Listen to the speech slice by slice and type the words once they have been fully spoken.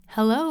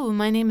Hello,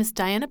 my name is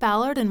Diana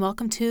Ballard, and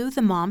welcome to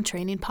the Mom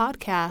Training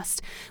Podcast,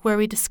 where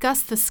we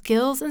discuss the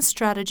skills and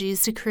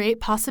strategies to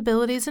create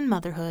possibilities in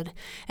motherhood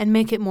and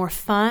make it more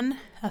fun,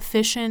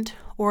 efficient,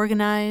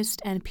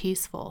 organized, and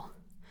peaceful.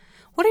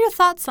 What are your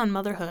thoughts on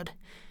motherhood?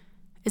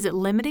 Is it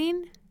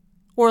limiting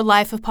or a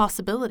life of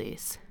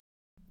possibilities?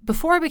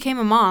 Before I became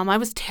a mom, I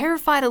was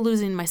terrified of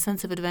losing my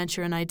sense of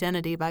adventure and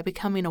identity by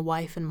becoming a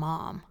wife and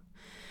mom.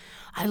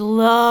 I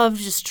loved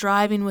just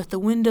driving with the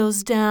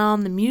windows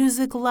down, the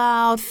music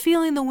loud,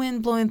 feeling the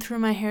wind blowing through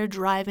my hair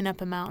driving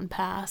up a mountain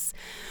pass,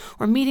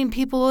 or meeting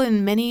people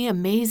in many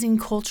amazing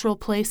cultural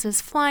places,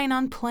 flying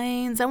on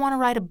planes. I want to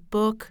write a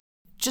book,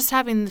 just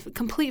having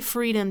complete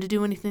freedom to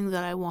do anything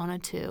that I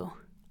wanted to.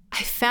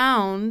 I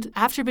found,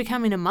 after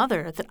becoming a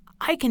mother, that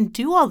I can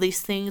do all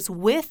these things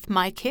with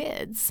my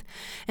kids.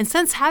 And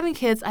since having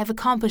kids, I've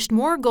accomplished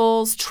more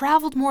goals,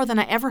 traveled more than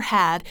I ever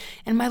had,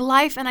 and my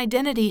life and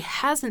identity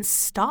hasn't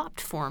stopped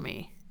for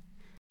me.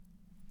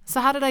 So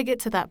how did I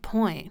get to that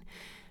point?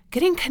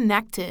 Getting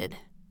connected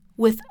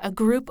with a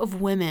group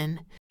of women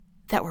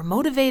that were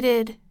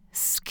motivated,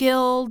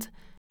 skilled,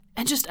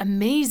 and just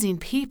amazing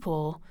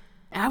people.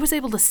 And I was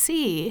able to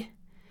see,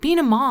 being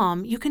a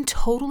mom, you can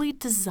totally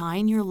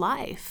design your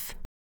life.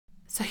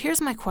 So here's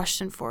my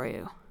question for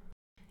you.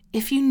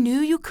 If you knew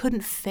you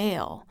couldn't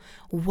fail,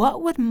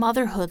 what would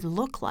motherhood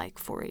look like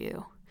for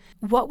you?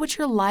 What would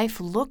your life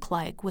look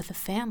like with a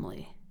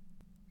family?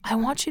 I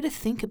want you to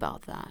think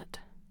about that.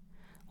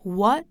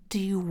 What do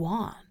you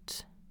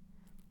want?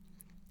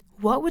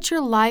 What would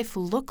your life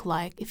look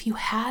like if you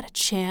had a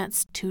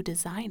chance to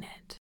design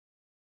it?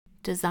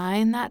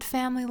 Design that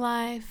family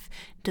life,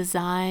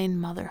 design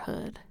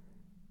motherhood.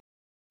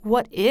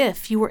 What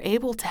if you were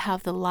able to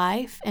have the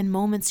life and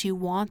moments you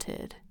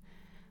wanted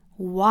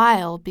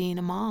while being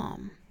a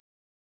mom?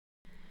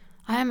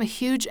 I am a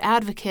huge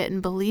advocate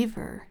and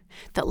believer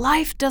that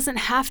life doesn't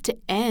have to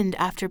end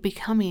after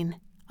becoming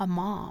a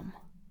mom.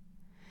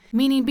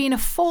 Meaning being a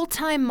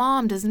full-time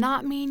mom does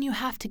not mean you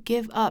have to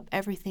give up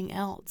everything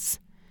else.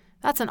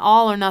 That's an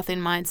all or nothing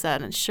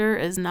mindset and sure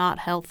is not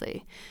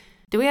healthy.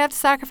 Do we have to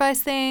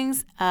sacrifice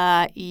things?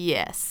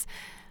 Yes.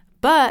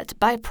 But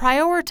by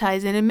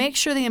prioritizing and make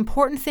sure the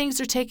important things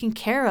are taken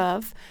care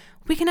of,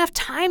 we can have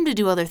time to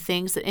do other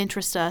things that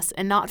interest us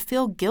and not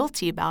feel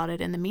guilty about it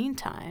in the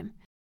meantime.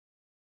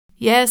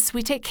 Yes,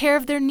 we take care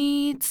of their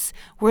needs.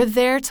 We're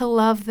there to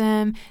love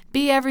them,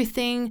 be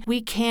everything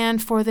we can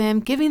for them,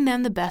 giving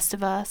them the best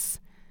of us.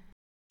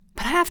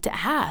 But I have to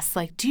ask,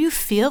 do you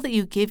feel that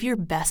you give your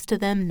best to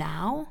them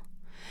now?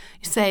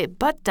 You say,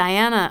 but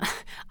Diana,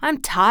 I'm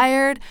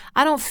tired.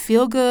 I don't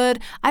feel good.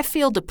 I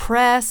feel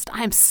depressed.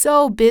 I'm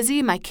so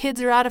busy. My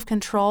kids are out of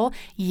control.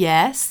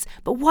 Yes,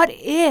 but what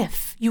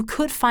if you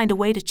could find a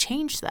way to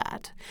change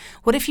that?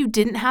 What if you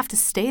didn't have to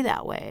stay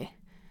that way?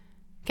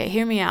 Okay,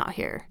 hear me out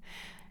here.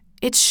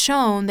 It's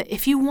shown that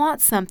if you want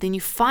something,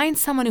 you find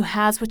someone who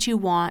has what you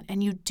want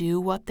and you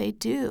do what they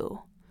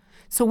do.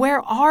 So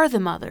where are the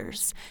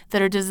mothers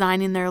that are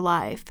designing their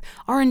life,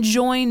 are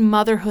enjoying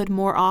motherhood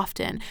more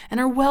often,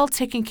 and are well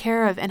taken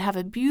care of and have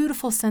a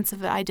beautiful sense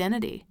of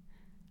identity?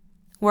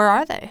 Where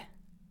are they?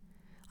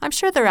 I'm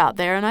sure they're out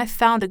there, and I've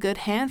found a good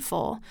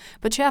handful,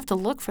 but you have to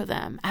look for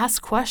them,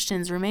 ask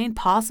questions, remain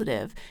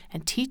positive,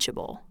 and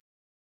teachable.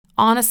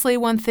 Honestly,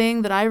 one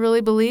thing that I really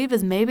believe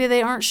is maybe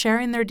they aren't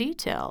sharing their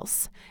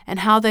details and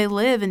how they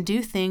live and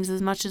do things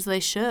as much as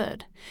they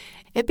should.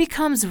 It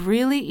becomes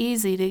really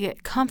easy to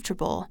get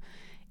comfortable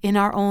in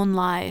our own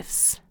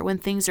lives when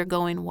things are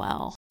going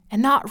well,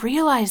 and not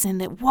realizing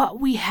that what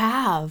we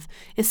have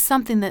is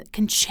something that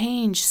can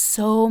change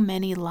so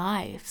many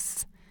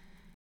lives.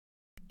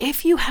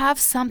 If you have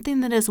something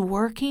that is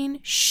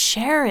working,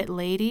 share it,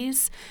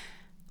 ladies.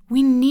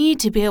 We need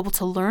to be able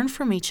to learn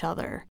from each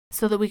other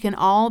so that we can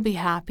all be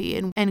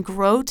happy and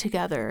grow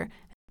together.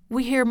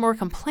 We hear more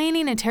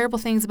complaining and terrible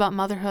things about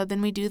motherhood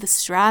than we do the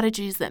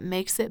strategies that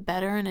makes it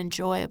better and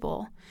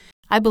enjoyable.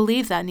 I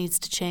believe that needs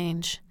to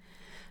change.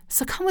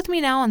 So come with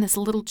me now on this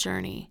little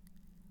journey.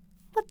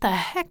 What the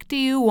heck do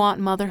you want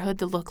motherhood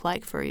to look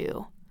like for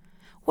you?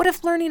 What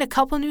if learning a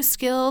couple new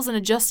skills and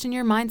adjusting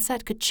your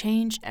mindset could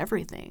change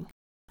everything?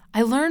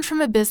 I learned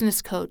from a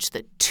business coach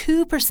that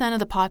 2% of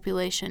the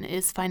population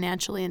is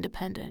financially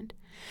independent.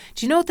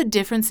 Do you know what the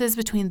difference is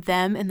between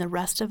them and the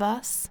rest of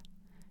us?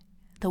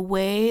 The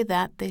way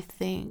that they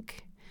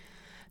think.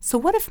 So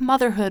what if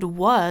motherhood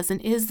was and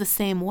is the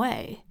same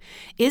way?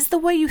 Is the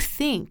way you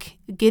think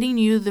getting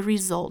you the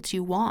result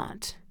you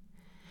want?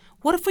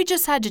 What if we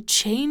just had to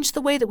change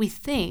the way that we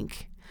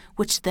think,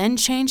 which then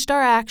changed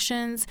our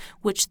actions,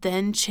 which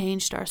then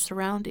changed our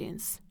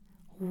surroundings?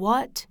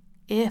 What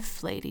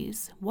if,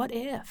 ladies? What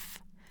if?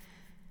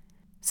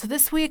 So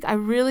this week, I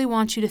really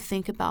want you to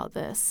think about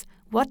this.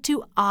 What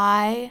do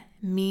I,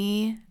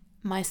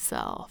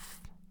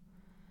 myself,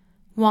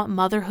 want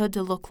motherhood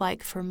to look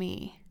like for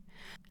me?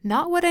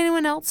 Not what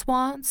anyone else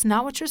wants,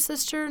 not what your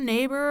sister,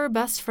 neighbor, or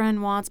best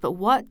friend wants, but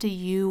what do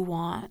you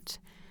want?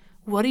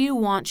 What do you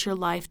want your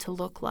life to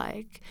look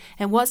like?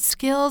 And what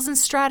skills and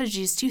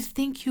strategies do you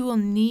think you will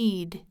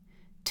need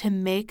to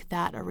make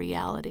that a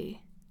reality.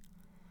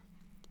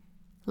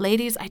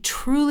 Ladies, I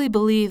truly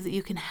believe that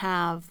you can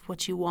have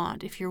what you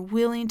want if you're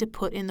willing to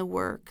put in the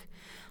work,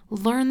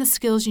 learn the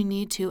skills you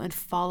need to, and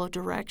follow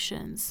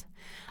directions.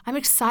 I'm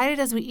excited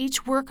as we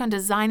each work on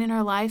designing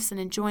our lives and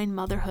enjoying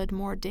motherhood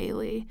more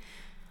daily.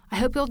 I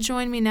hope you'll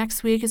join me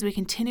next week as we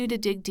continue to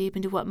dig deep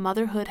into what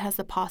motherhood has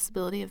the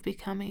possibility of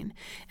becoming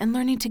and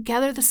learning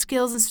together the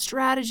skills and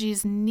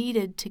strategies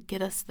needed to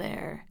get us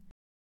there.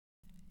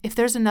 If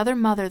there's another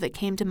mother that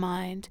came to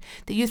mind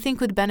that you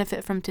think would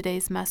benefit from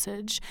today's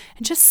message,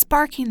 and just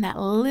sparking that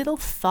little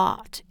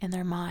thought in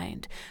their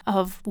mind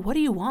of, what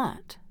do you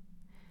want?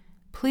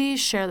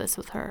 Please share this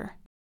with her.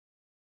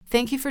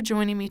 Thank you for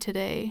joining me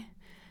today.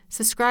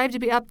 Subscribe to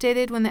be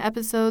updated when the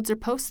episodes are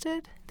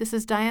posted. This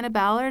is Diana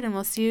Ballard, and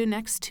we'll see you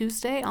next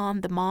Tuesday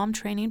on the Mom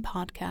Training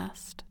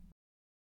Podcast.